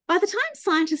 By the time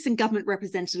scientists and government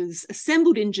representatives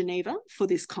assembled in Geneva for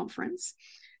this conference,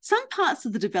 some parts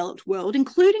of the developed world,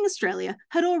 including Australia,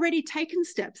 had already taken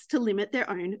steps to limit their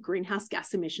own greenhouse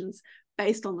gas emissions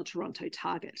based on the Toronto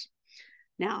target.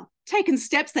 Now, taken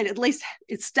steps, they'd at least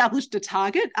established a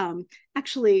target.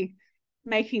 Actually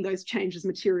making those changes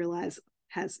materialise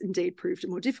has indeed proved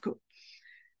more difficult.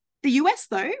 The US,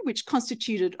 though, which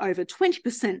constituted over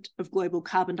 20% of global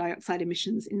carbon dioxide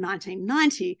emissions in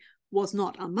 1990, was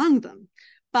not among them.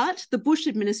 But the Bush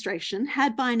administration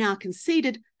had by now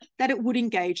conceded that it would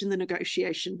engage in the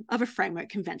negotiation of a framework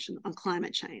convention on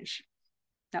climate change.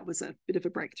 That was a bit of a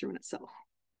breakthrough in itself.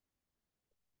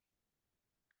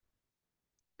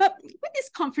 But with this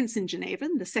conference in Geneva,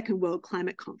 the Second World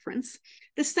Climate Conference,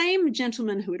 the same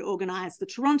gentleman who had organised the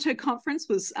Toronto conference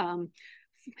was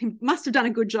he must have done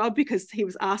a good job because he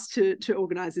was asked to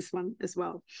organise this one as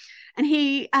well. And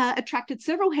he attracted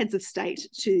several heads of state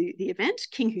to the event: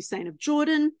 King Hussein of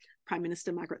Jordan, Prime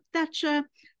Minister Margaret Thatcher,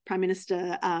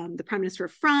 the Prime Minister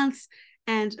of France,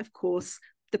 and of course,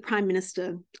 the Prime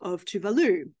Minister of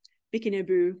Tuvalu,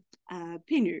 Bikinebu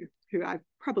Pinu, who I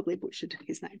probably butchered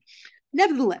his name.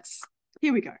 Nevertheless,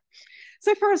 here we go.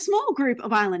 So for a small group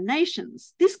of island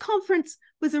nations, this conference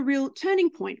was a real turning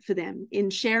point for them in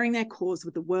sharing their cause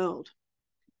with the world.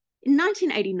 In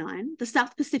 1989, the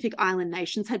South Pacific Island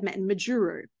nations had met in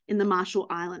Majuro in the Marshall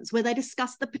Islands, where they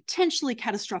discussed the potentially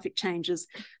catastrophic changes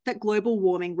that global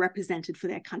warming represented for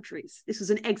their countries. This was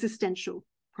an existential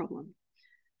problem.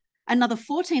 Another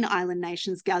 14 island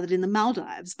nations gathered in the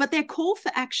Maldives, but their call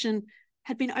for action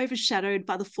had been overshadowed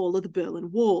by the fall of the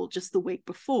Berlin Wall just the week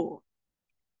before.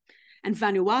 And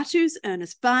Vanuatu's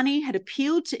Ernest Barney had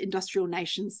appealed to industrial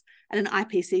nations at an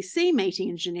IPCC meeting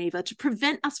in Geneva to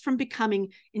prevent us from becoming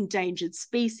endangered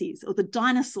species, or the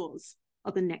dinosaurs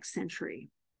of the next century.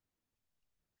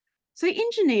 So in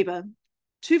Geneva,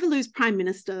 Tuvalu's Prime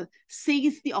Minister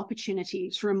seized the opportunity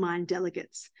to remind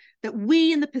delegates that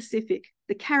we in the Pacific,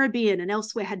 the Caribbean and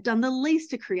elsewhere had done the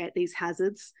least to create these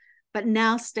hazards, but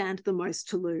now stand the most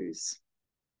to lose.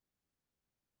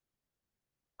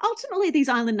 Ultimately, these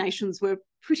island nations were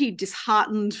pretty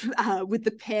disheartened with the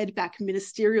pared-back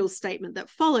ministerial statement that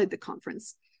followed the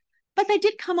conference, but they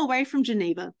did come away from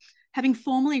Geneva having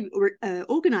formally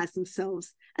organised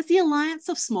themselves as the Alliance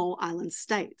of Small Island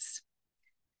States.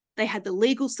 They had the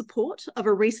legal support of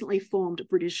a recently formed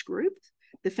British group,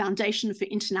 the Foundation for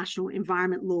International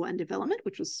Environment Law and Development,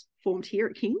 which was formed here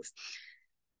at King's.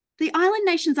 The island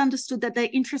nations understood that their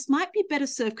interests might be better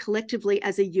served collectively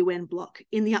as a UN bloc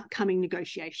in the upcoming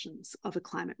negotiations of a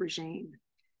climate regime.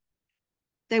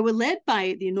 They were led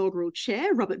by the inaugural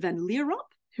chair, Robert van Lierop,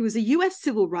 who was a US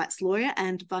civil rights lawyer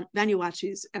and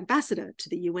Vanuatu's ambassador to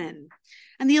the UN.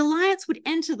 And the alliance would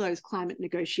enter those climate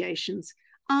negotiations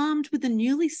armed with the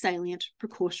newly salient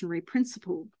precautionary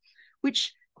principle,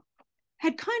 which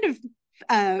had kind of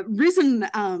risen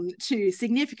to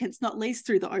significance, not least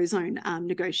through the ozone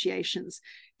negotiations,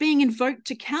 being invoked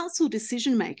to counsel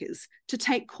decision makers to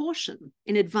take caution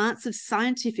in advance of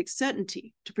scientific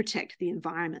certainty to protect the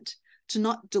environment, to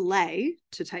not delay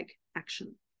to take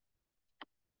action.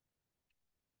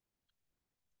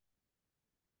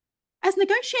 As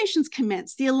negotiations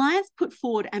commenced, the Alliance put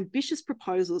forward ambitious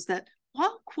proposals that,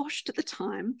 while quashed at the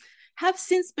time, have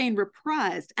since been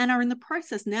reprised and are in the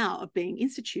process now of being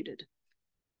instituted.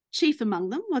 Chief among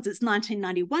them was its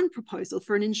 1991 proposal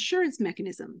for an insurance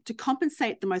mechanism to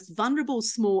compensate the most vulnerable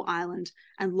small island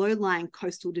and low-lying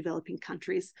coastal developing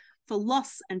countries for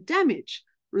loss and damage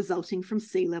resulting from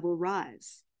sea level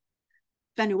rise.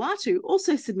 Vanuatu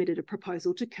also submitted a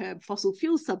proposal to curb fossil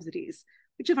fuel subsidies,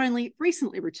 which have only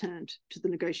recently returned to the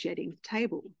negotiating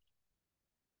table.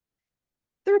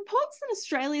 The reports in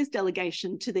Australia's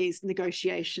delegation to these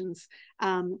negotiations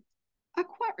are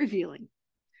quite revealing.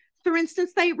 For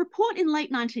instance, they report in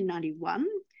late 1991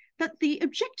 that the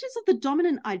objectives of the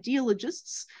dominant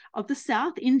ideologists of the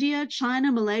South, India,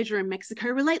 China, Malaysia, and Mexico,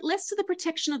 relate less to the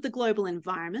protection of the global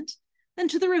environment than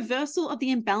to the reversal of the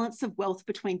imbalance of wealth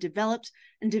between developed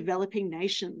and developing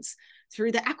nations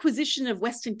through the acquisition of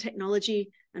Western technology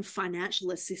and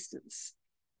financial assistance.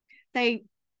 They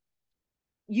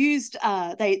believed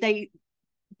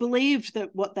that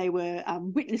what they were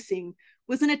witnessing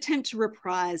was an attempt to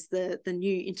reprise the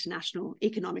new international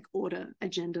economic order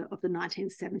agenda of the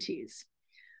 1970s.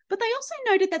 But they also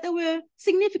noted that there were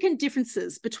significant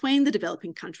differences between the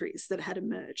developing countries that had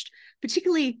emerged,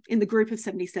 particularly in the group of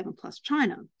 77 plus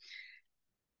China.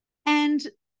 And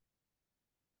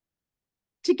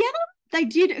together, they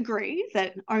did agree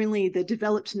that only the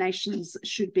developed nations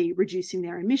should be reducing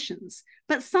their emissions.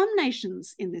 But some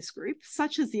nations in this group,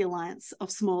 such as the Alliance of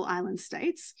Small Island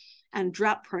States and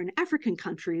drought-prone African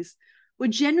countries, were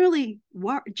genuinely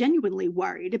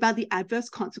worried about the adverse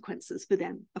consequences for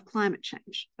them of climate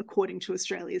change, according to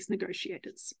Australia's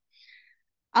negotiators.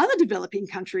 Other developing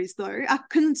countries, though, are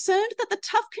concerned that the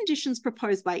tough conditions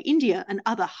proposed by India and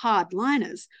other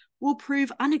hardliners will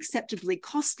prove unacceptably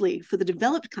costly for the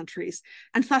developed countries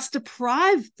and thus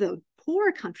deprive the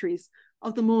poorer countries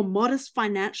of the more modest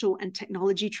financial and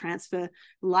technology transfer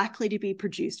likely to be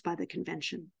produced by the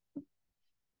convention.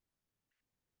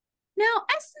 Now,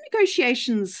 as the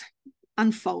negotiations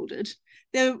unfolded,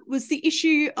 there was the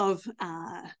issue of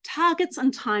targets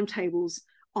and timetables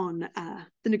on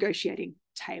the negotiating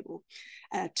table.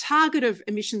 A target of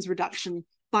emissions reduction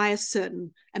by a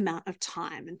certain amount of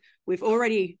time. And we've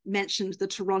already mentioned the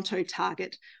Toronto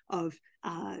target of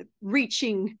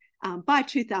reaching by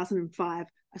 2005,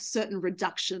 a certain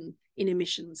reduction in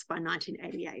emissions by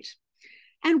 1988.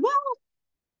 And while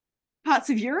parts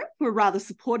of Europe were rather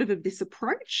supportive of this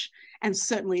approach, and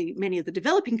certainly many of the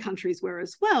developing countries were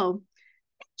as well,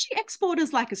 energy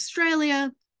exporters like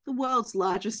Australia, the world's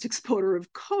largest exporter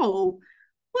of coal,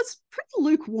 was pretty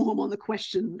lukewarm on the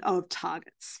question of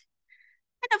targets.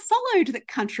 And it followed that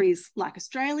countries like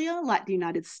Australia, like the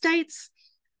United States,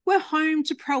 were home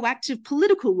to proactive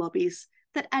political lobbies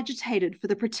that agitated for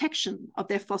the protection of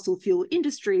their fossil fuel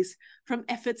industries from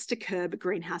efforts to curb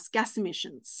greenhouse gas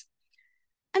emissions.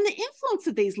 And the influence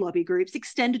of these lobby groups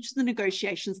extended to the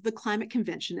negotiations of the Climate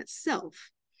Convention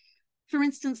itself. For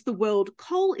instance, the World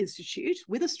Coal Institute,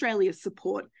 with Australia's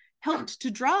support, helped to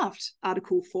draft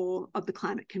Article 4 of the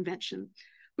Climate Convention,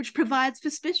 which provides for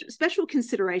special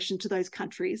consideration to those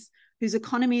countries whose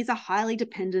economies are highly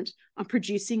dependent on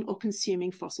producing or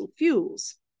consuming fossil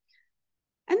fuels.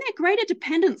 And their greater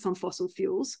dependence on fossil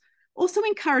fuels also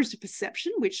encouraged a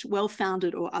perception, which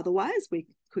well-founded or otherwise, we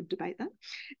could debate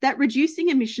that reducing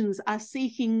emissions and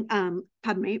seeking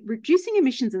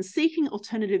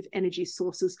alternative energy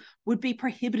sources would be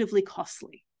prohibitively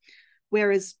costly.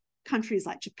 Whereas countries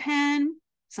like Japan,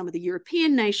 some of the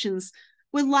European nations,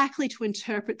 were likely to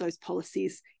interpret those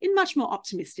policies in much more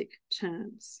optimistic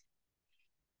terms.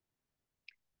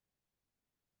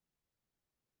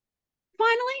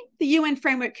 Finally, the UN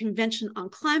Framework Convention on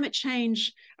Climate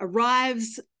Change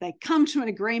arrives. They come to an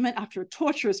agreement after a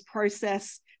torturous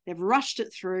process. They've rushed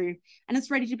it through, and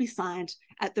it's ready to be signed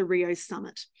at the Rio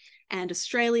summit. And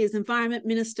Australia's Environment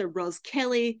Minister, Ros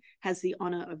Kelly, has the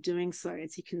honour of doing so,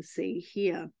 as you can see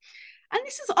here. And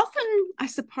this is often, I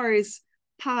suppose,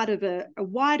 part of a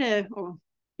wider or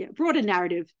broader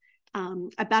narrative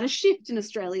about a shift in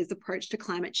Australia's approach to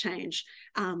climate change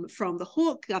from the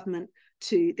Hawke government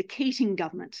to the Keating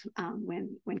government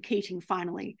when Keating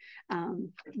finally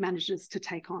manages to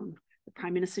take on the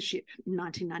prime ministership in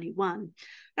 1991. And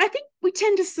I think we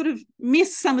tend to sort of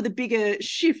miss some of the bigger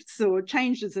shifts or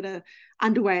changes that are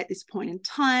underway at this point in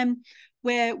time,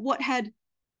 where what had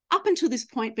up until this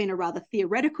point been a rather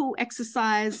theoretical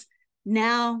exercise,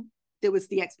 now there was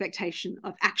the expectation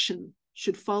of action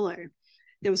should follow.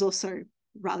 There was also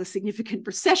rather significant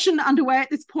recession underway at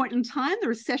this point in time, the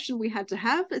recession we had to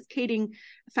have, as Keating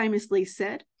famously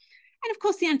said. And of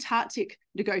course, the Antarctic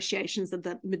negotiations of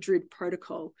the Madrid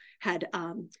Protocol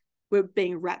were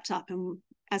being wrapped up. And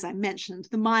as I mentioned,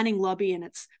 the mining lobby and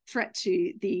its threat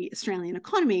to the Australian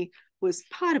economy was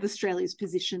part of Australia's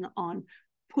position on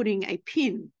putting a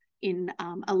pin in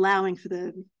allowing for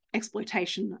the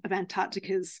exploitation of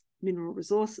Antarctica's mineral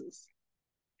resources.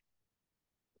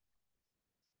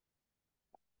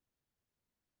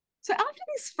 So after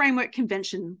this framework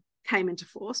convention came into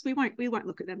force, we won't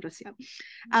look at them just yet.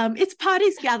 Its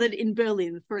parties gathered in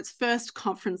Berlin for its first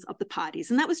conference of the parties,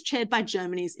 and that was chaired by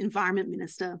Germany's environment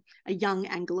minister, a young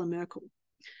Angela Merkel.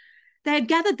 They had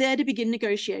gathered there to begin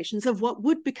negotiations of what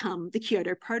would become the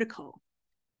Kyoto Protocol.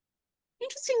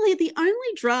 Interestingly, the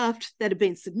only draft that had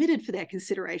been submitted for their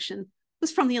consideration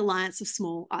was from the Alliance of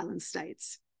Small Island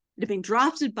States. It had been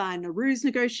drafted by Nauru's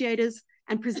negotiators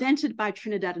and presented by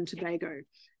Trinidad and Tobago,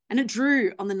 and it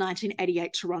drew on the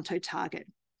 1988 Toronto target.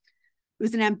 It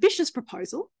was an ambitious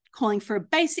proposal calling for a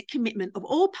basic commitment of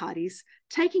all parties,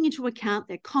 taking into account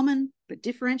their common but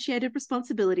differentiated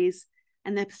responsibilities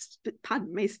and their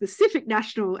specific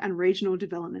national and regional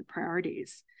development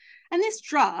priorities. And this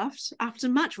draft, after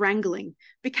much wrangling,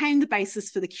 became the basis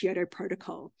for the Kyoto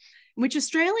Protocol, in which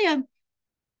Australia,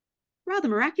 rather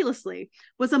miraculously,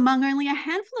 was among only a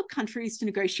handful of countries to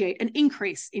negotiate an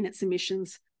increase in its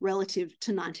emissions relative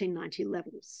to 1990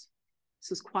 levels.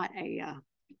 This was quite a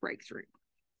breakthrough.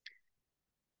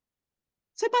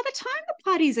 So by the time the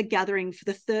parties are gathering for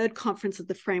the third conference of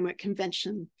the Framework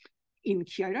Convention in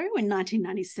Kyoto in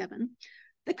 1997,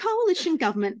 the coalition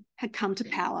government had come to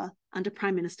power under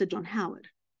Prime Minister John Howard.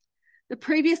 The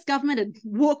previous government had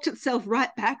walked itself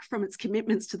right back from its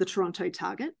commitments to the Toronto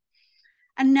target,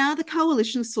 and now the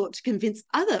coalition sought to convince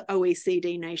other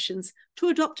OECD nations to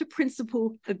adopt a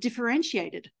principle of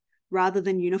differentiated rather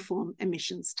than uniform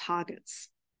emissions targets.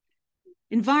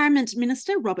 Environment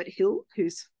Minister Robert Hill,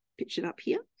 who's pictured up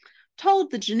here,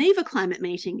 told the Geneva climate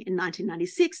meeting in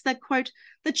 1996 that, quote,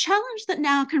 "The challenge that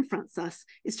now confronts us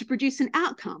is to produce an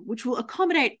outcome which will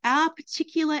accommodate our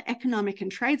particular economic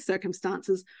and trade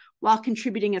circumstances while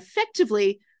contributing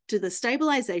effectively to the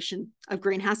stabilisation of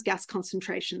greenhouse gas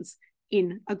concentrations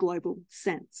in a global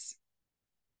sense."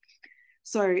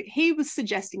 So he was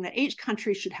suggesting that each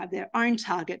country should have their own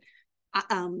target,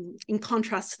 in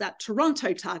contrast to that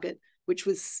Toronto target, which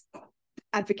was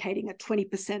advocating a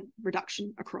 20%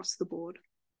 reduction across the board.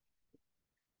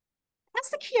 As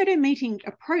the Kyoto meeting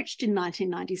approached in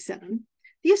 1997,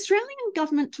 the Australian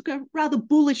government took a rather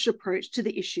bullish approach to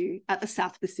the issue at the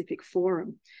South Pacific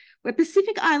Forum, where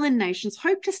Pacific Island nations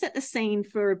hoped to set the scene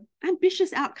for an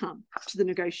ambitious outcome to the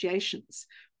negotiations,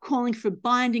 calling for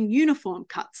binding uniform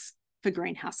cuts for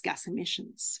greenhouse gas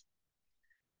emissions.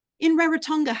 In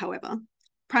Rarotonga, however,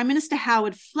 Prime Minister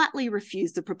Howard flatly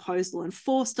refused the proposal and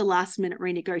forced a last-minute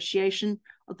renegotiation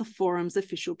of the forum's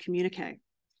official communique.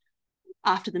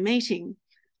 After the meeting,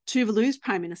 Tuvalu's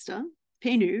Prime Minister,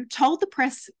 Pinu, told the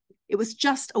press it was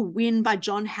just a win by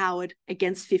John Howard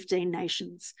against 15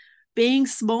 nations. Being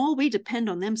small, we depend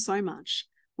on them so much.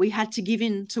 We had to give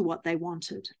in to what they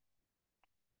wanted.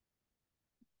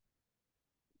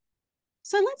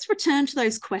 So let's return to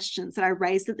those questions that I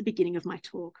raised at the beginning of my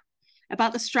talk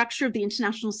about the structure of the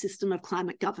international system of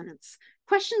climate governance,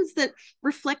 questions that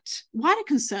reflect wider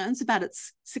concerns about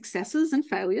its successes and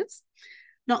failures,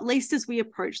 not least as we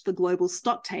approach the global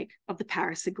stocktake of the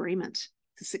Paris Agreement,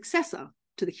 the successor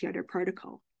to the Kyoto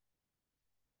Protocol.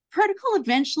 Protocol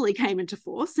eventually came into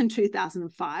force in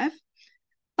 2005,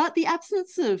 but the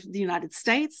absence of the United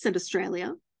States and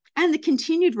Australia and the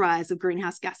continued rise of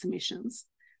greenhouse gas emissions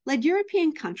led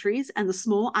European countries and the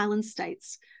small island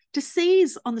states to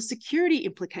seize on the security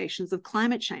implications of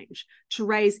climate change to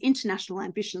raise international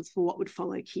ambitions for what would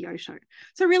follow Kyoto.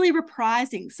 So really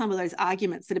reprising some of those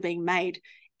arguments that are being made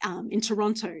in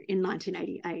Toronto in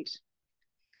 1988.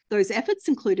 Those efforts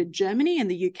included Germany and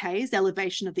the UK's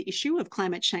elevation of the issue of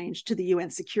climate change to the UN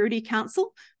Security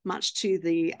Council, much to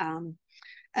the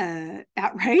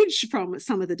outrage from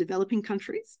some of the developing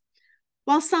countries,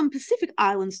 while some Pacific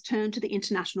islands turned to the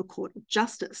International Court of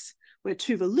Justice, where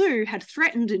Tuvalu had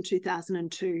threatened in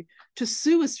 2002 to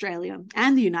sue Australia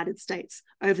and the United States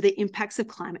over the impacts of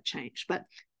climate change, but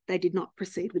they did not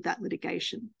proceed with that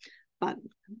litigation. But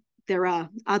there are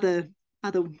other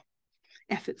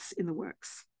efforts in the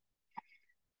works.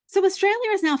 So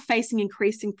Australia is now facing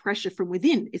increasing pressure from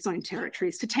within its own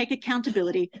territories to take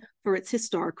accountability for its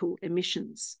historical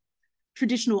emissions.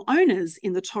 Traditional owners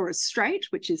in the Torres Strait,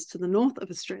 which is to the north of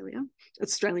Australia,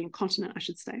 Australian continent, I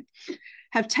should say,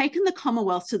 have taken the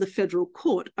Commonwealth to the federal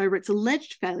court over its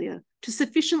alleged failure to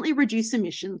sufficiently reduce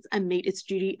emissions and meet its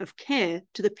duty of care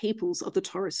to the peoples of the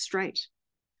Torres Strait.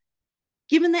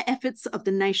 Given the efforts of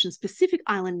the nation's Pacific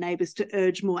Island neighbours to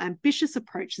urge more ambitious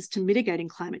approaches to mitigating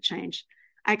climate change,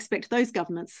 I expect those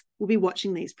governments will be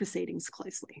watching these proceedings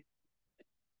closely.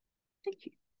 Thank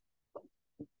you.